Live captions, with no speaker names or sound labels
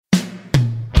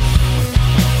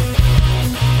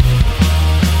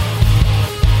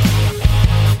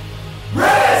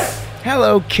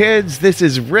Hello, kids. This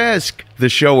is Risk, the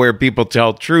show where people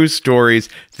tell true stories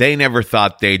they never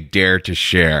thought they'd dare to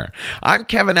share. I'm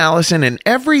Kevin Allison, and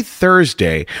every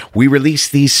Thursday, we release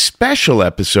these special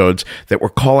episodes that we're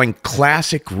calling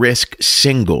Classic Risk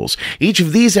Singles. Each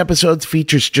of these episodes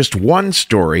features just one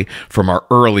story from our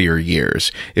earlier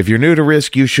years. If you're new to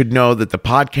Risk, you should know that the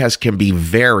podcast can be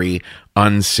very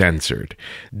uncensored.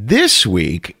 This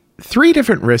week, 3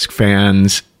 different Risk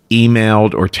fans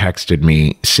emailed or texted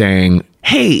me saying,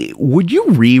 hey, would you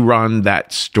rerun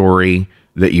that story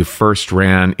that you first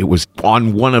ran? It was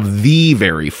on one of the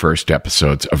very first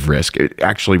episodes of Risk. It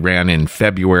actually ran in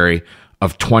February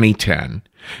of 2010.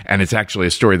 And it's actually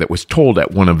a story that was told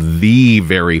at one of the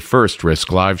very first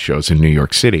Risk live shows in New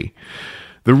York City.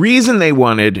 The reason they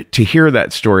wanted to hear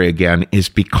that story again is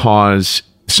because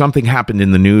something happened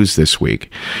in the news this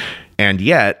week. And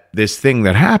yet, this thing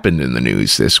that happened in the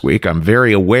news this week, I'm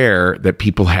very aware that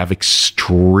people have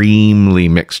extremely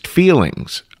mixed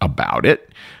feelings about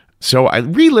it. So I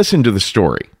re-listened to the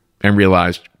story and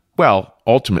realized, well,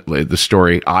 ultimately, the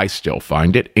story, I still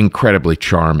find it incredibly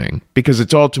charming because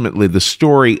it's ultimately the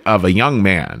story of a young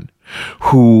man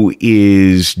who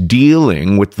is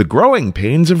dealing with the growing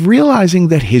pains of realizing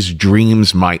that his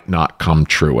dreams might not come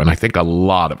true. And I think a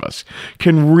lot of us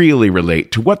can really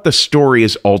relate to what the story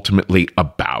is ultimately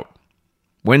about.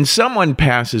 When someone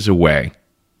passes away,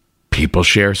 people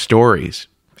share stories,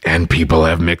 and people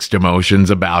have mixed emotions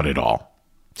about it all.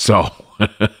 So,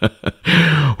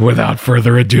 without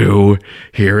further ado,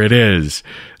 here it is.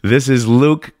 This is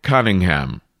Luke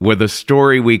Cunningham with a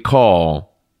story we call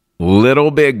Little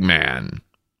Big Man.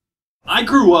 I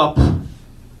grew up.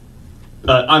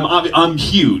 I'm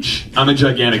huge. I'm a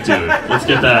gigantic dude. Let's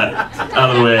get that out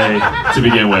of the way to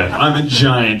begin with. I'm a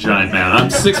giant man. I'm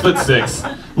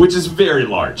 6'6", which is very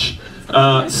large.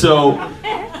 So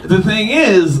the thing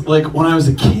is, like, when I was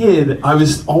a kid, I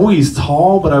was always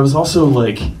tall, but I was also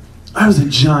I was a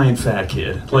giant fat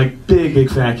kid, like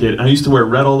big fat kid. And I used to wear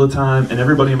red all the time, and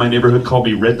everybody in my neighborhood called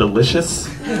me Red Delicious,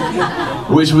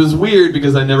 which was weird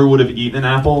because I never would have eaten an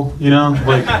apple, you know?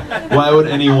 Like, why would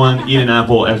anyone eat an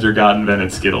apple after God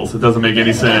invented Skittles? It doesn't make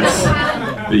any sense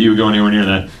that you would go anywhere near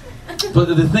that.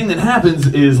 But the thing that happens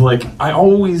is, like, I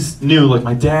always knew, like,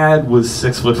 my dad was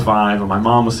 6'5", and my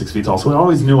mom was 6 feet tall, so I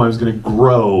always knew I was going to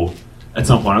grow at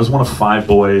some point. I was one of 5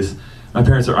 boys. My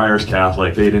parents are Irish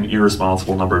Catholic. They had an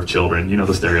irresponsible number of children. You know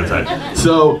the stereotype.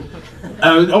 So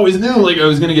I always knew, like, I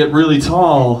was going to get really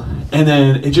tall, and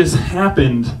then it just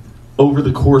happened over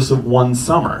the course of one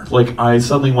summer. Like, I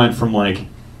suddenly went from, like,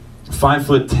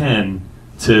 5'10"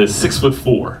 to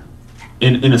 6'4"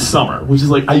 in a summer, which is,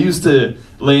 like, I used to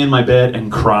lay in my bed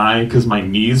and cry because my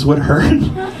knees would hurt.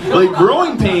 Like,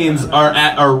 growing pains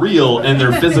are real, and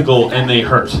they're physical, and they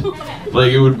hurt.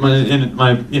 Like, it would,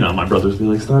 my brothers would be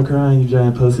like, stop crying, you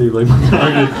giant pussy. Like,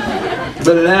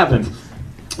 but it happened.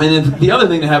 And then the other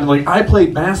thing that happened, like, I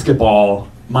played basketball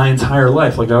my entire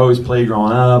life. Like, I always played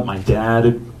growing up. My dad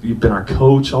had been our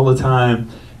coach all the time.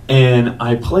 And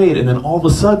I played, and then all of a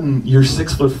sudden, you're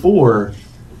 6'4",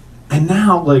 and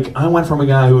now, like, I went from a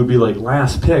guy who would be, like,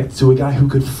 last picked to a guy who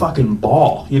could fucking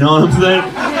ball. You know what I'm saying?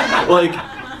 Like,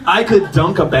 I could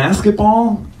dunk a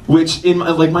basketball, which in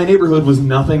my neighborhood was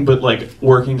nothing but, like,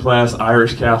 working class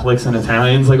Irish Catholics and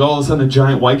Italians. Like, all of a sudden, a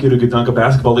giant white kid who could dunk a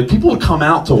basketball. Like, people would come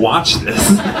out to watch this.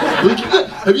 Like,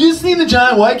 have you seen the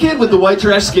giant white kid with the white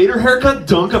trash skater haircut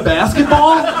dunk a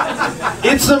basketball?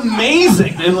 It's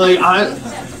amazing. And, like,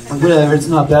 whatever, it's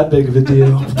not that big of a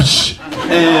deal.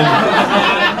 And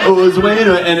it was way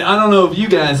into it, and I don't know if you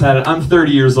guys had it. I'm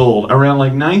 30 years old. Around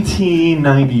like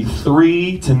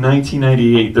 1993 to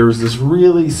 1998, there was this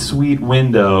really sweet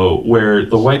window where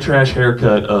the white trash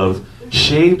haircut of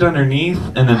shaved underneath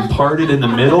and then parted in the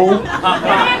middle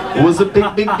was a big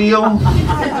deal.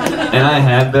 And I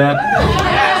had that.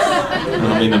 I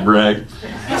don't mean to brag.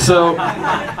 So,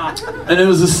 and it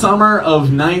was the summer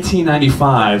of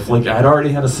 1995. Like, I'd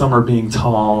already had a summer being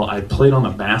tall. I played on the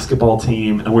basketball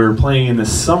team, and we were playing in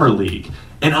this summer league.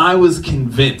 And I was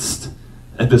convinced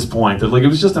at this point that, like, it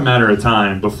was just a matter of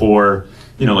time before,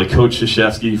 you know, like, Coach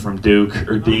Krzyzewski from Duke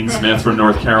or Dean Smith from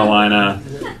North Carolina,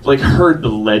 like, heard the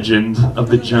legend of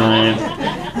the giant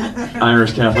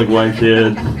Irish Catholic white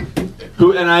kid.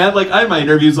 And I had my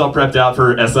interviews all prepped out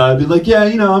for SI. I'd be like, yeah,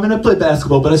 you know, I'm going to play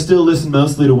basketball, but I still listen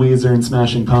mostly to Weezer and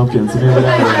Smashing Pumpkins. Pretty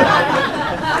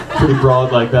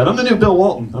broad like that. I'm the new Bill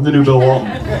Walton,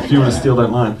 if you want to steal that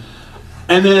line.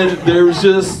 And then there was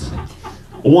just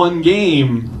one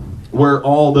game where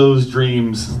all those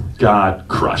dreams got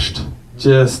crushed.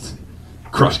 Just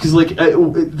crushed. Because, like,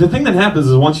 the thing that happens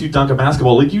is once you dunk a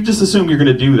basketball, like, you just assume you're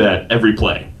going to do that every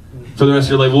play. for the rest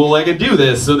of your life. Well, I can do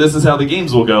this, so this is how the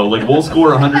games will go. Like, we'll score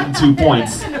 102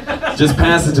 points. Just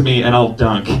pass it to me and I'll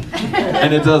dunk.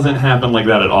 And it doesn't happen like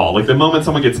that at all. Like, the moment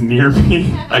someone gets near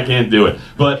me, I can't do it.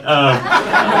 But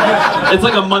it's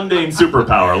like a mundane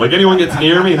superpower. Like, anyone gets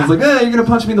near me and it's like, hey, you're gonna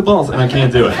punch me in the balls, and I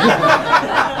can't do it.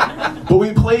 But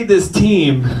we played this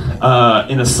team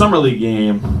in a summer league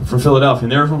game for Philadelphia,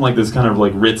 and they were from like this kind of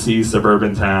like ritzy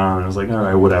suburban town. And I was like, all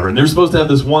right, whatever. And they were supposed to have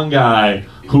this one guy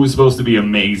who was supposed to be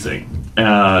amazing.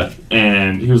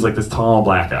 And he was like this tall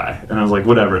black guy. And I was like,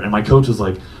 whatever. And my coach was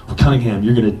like, well, Cunningham,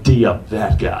 you're going to D up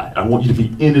that guy. I want you to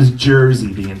be in his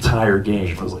jersey the entire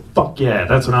game. I was like, fuck yeah,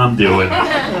 that's what I'm doing.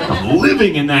 I'm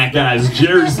living in that guy's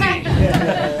jersey.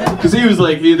 Because he was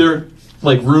like either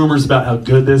like rumors about how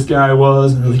good this guy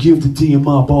was, and they're like, you have to D him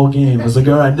up all game. I was like,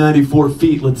 all right, 94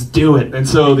 feet, let's do it. And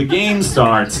so the game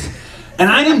starts, and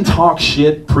I didn't talk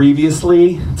shit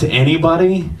previously to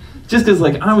anybody, just because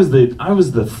like I was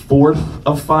the fourth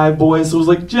of 5 boys, so it was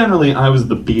like generally I was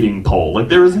the beating pole. Like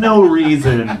there was no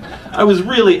reason, I was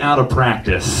really out of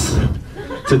practice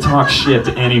to talk shit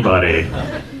to anybody.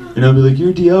 And I'd be like,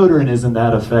 your deodorant isn't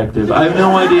that effective. I have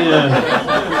no idea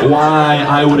why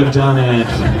I would have done it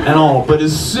at all. But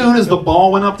as soon as the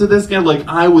ball went up to this guy, like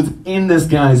I was in this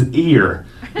guy's ear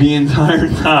the entire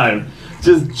time,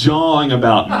 just jawing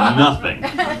about nothing.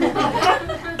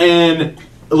 And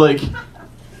like,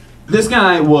 this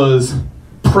guy was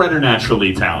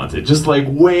preternaturally talented, just like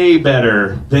way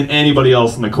better than anybody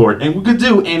else in the court, and could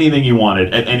do anything he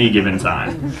wanted at any given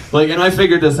time. Like, and I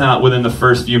figured this out within the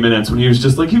first few minutes when he was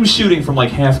just like, he was shooting from like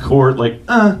half court, like,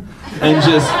 and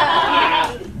just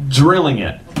drilling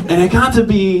it. And it got to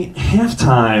be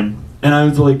halftime, and I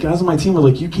was like, guys on my team were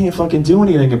like, you can't fucking do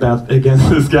anything against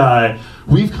this guy.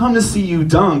 We've come to see you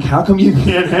dunk. How come you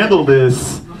can't handle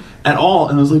this at all?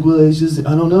 And I was like, well, he's just,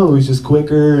 I don't know, he's just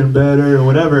quicker and better and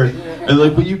whatever. And they're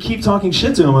like, but you keep talking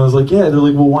shit to him. I was like, yeah. They're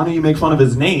like, well, why don't you make fun of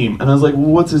his name? And I was like,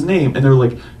 well, what's his name? And they're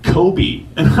like, Kobe.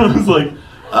 And I was like,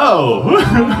 oh.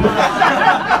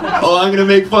 Oh, I'm gonna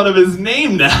make fun of his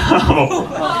name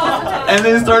now. And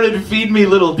they started feeding me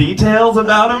little details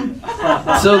about him.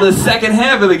 So the second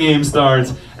half of the game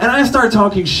starts, and I start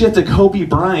talking shit to Kobe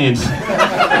Bryant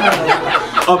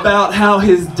about how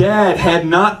his dad had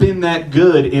not been that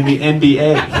good in the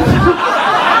NBA.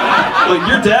 Like,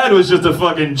 your dad was just a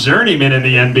fucking journeyman in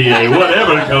the NBA.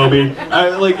 Whatever, Kobe.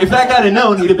 Like, if that guy had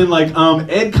known, he'd have been like,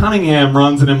 Ed Cunningham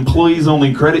runs an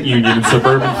employees-only credit union in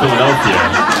suburban Philadelphia.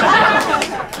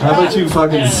 How about you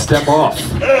fucking step off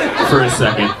for a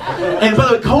second? And by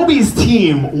the way, Kobe's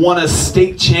team won a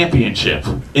state championship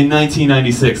in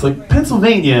 1996. Like,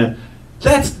 Pennsylvania,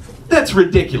 that's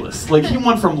ridiculous. Like, he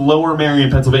won from Lower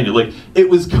Merion, Pennsylvania. Like, it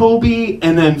was Kobe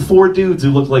and then 4 dudes who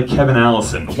looked like Kevin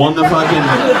Allison won the fucking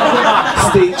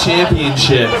state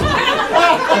championship.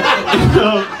 You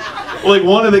know, like,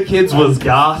 one of the kids was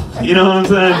goth, you know what I'm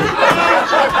saying?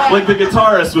 Like, the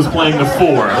guitarist was playing the 4.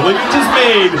 Like, it just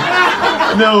made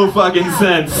no fucking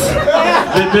sense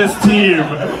that this team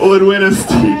would win a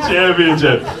state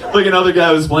championship. Like, another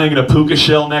guy was playing in a puka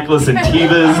shell necklace and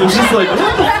Tevas. It was just like, what the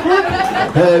fuck?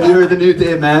 Hey, have you heard the new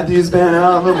Dave Matthews Band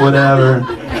album? Whatever.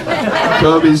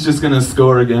 Kobe's just gonna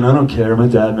score again. I don't care. My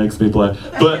dad makes me play.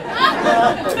 But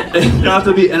it got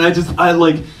to be, and I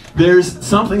like, there's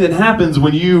something that happens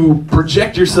when you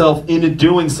project yourself into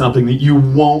doing something that you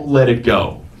won't let it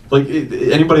go. Like,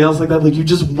 anybody else like that? Like, you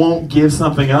just won't give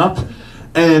something up.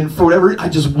 And for whatever, I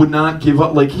just would not give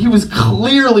up. Like, he was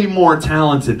clearly more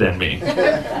talented than me.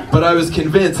 But I was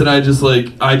convinced that I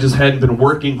just hadn't been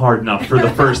working hard enough for the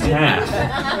first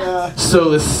half. So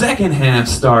the second half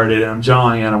started, and I'm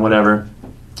jawing at him, whatever.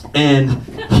 And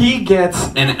he gets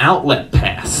an outlet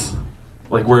pass.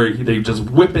 Like, where they just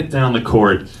whip it down the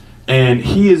court. And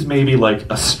he is maybe like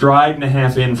a stride and a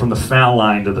half in from the foul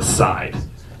line to the side.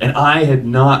 And I had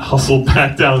not hustled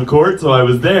back down the court, so I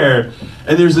was there.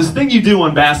 And there's this thing you do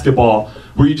on basketball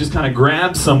where you just kind of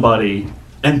grab somebody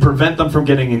and prevent them from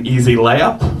getting an easy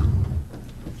layup.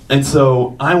 And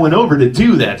so I went over to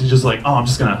do that, to just like, oh, I'm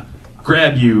just going to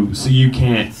grab you so you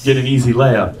can't get an easy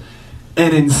layup.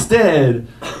 And instead,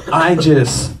 I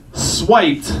just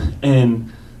swiped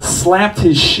and slapped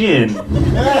his shin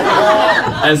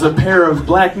as a pair of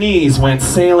black knees went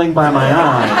sailing by my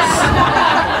eyes.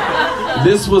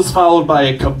 This was followed by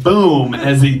a kaboom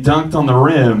as he dunked on the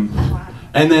rim,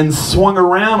 and then swung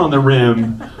around on the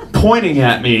rim, pointing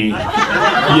at me,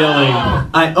 yelling,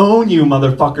 I own you,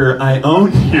 motherfucker, I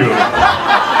own you.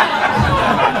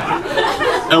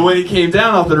 And when he came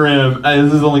down off the rim,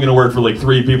 this is only going to work for like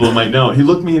 3 people who might know it, he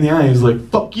looked me in the eye and he was like,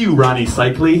 fuck you, Ronnie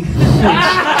Cycli.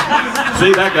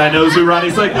 See, that guy knows who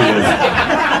Ronnie Cycli is.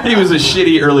 He was a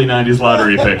shitty early 90s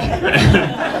lottery pick.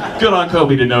 Good on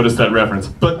Kobe to notice that reference.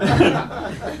 But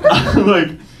like,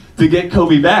 to get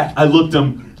Kobe back, I looked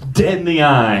him dead in the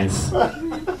eyes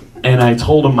and I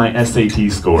told him my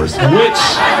SAT scores, which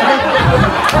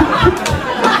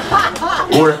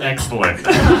were excellent.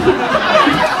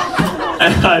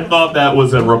 And I thought that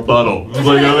was a rebuttal. I was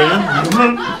like, oh yeah?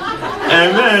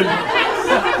 And then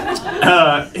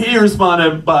he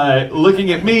responded by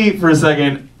looking at me for a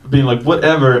second, being like,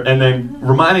 whatever, and then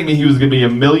reminding me he was going to be a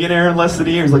millionaire in less than a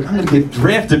year. He's like, I'm going to get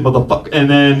drafted, motherfucker. And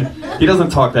then he doesn't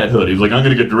talk that hood. He's like, I'm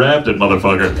going to get drafted,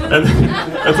 motherfucker. And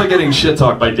that's like getting shit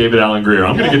talked by David Alan Grier.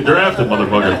 I'm going to get drafted,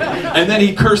 motherfucker. And then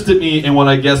he cursed at me in what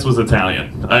I guess was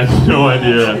Italian. I have no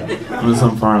idea. It was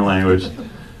some foreign language.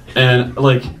 And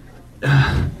like,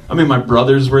 I mean, my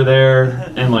brothers were there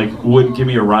and like wouldn't give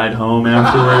me a ride home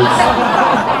afterwards.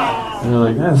 They're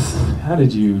like, how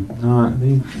did you not,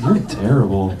 you're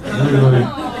terrible.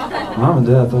 Mom and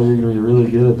Dad thought you were going to be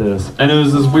really good at this. And it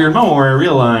was this weird moment where I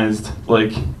realized,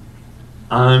 like,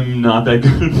 I'm not that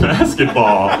good at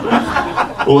basketball.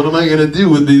 What am I going to do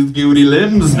with these goody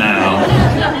limbs now?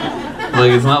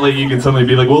 Like, it's not like you can suddenly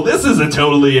be like, well, this is a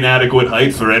totally inadequate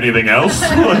height for anything else.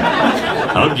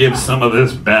 I'll give some of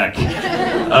this back.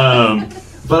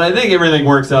 But I think everything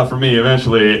works out for me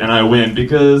eventually, and I win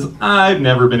because I've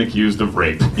never been accused of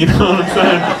rape. You know what I'm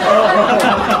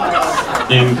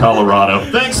saying? In Colorado.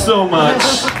 Thanks so much.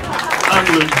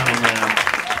 I'm Luke Cunningham.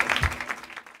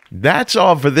 That's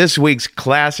all for this week's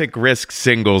Classic Risk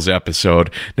Singles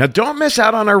episode. Now, don't miss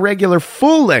out on our regular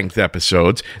full-length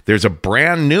episodes. There's a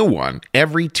brand new one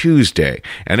every Tuesday,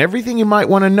 and everything you might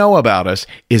want to know about us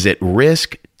is at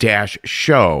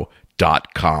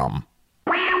risk-show.com.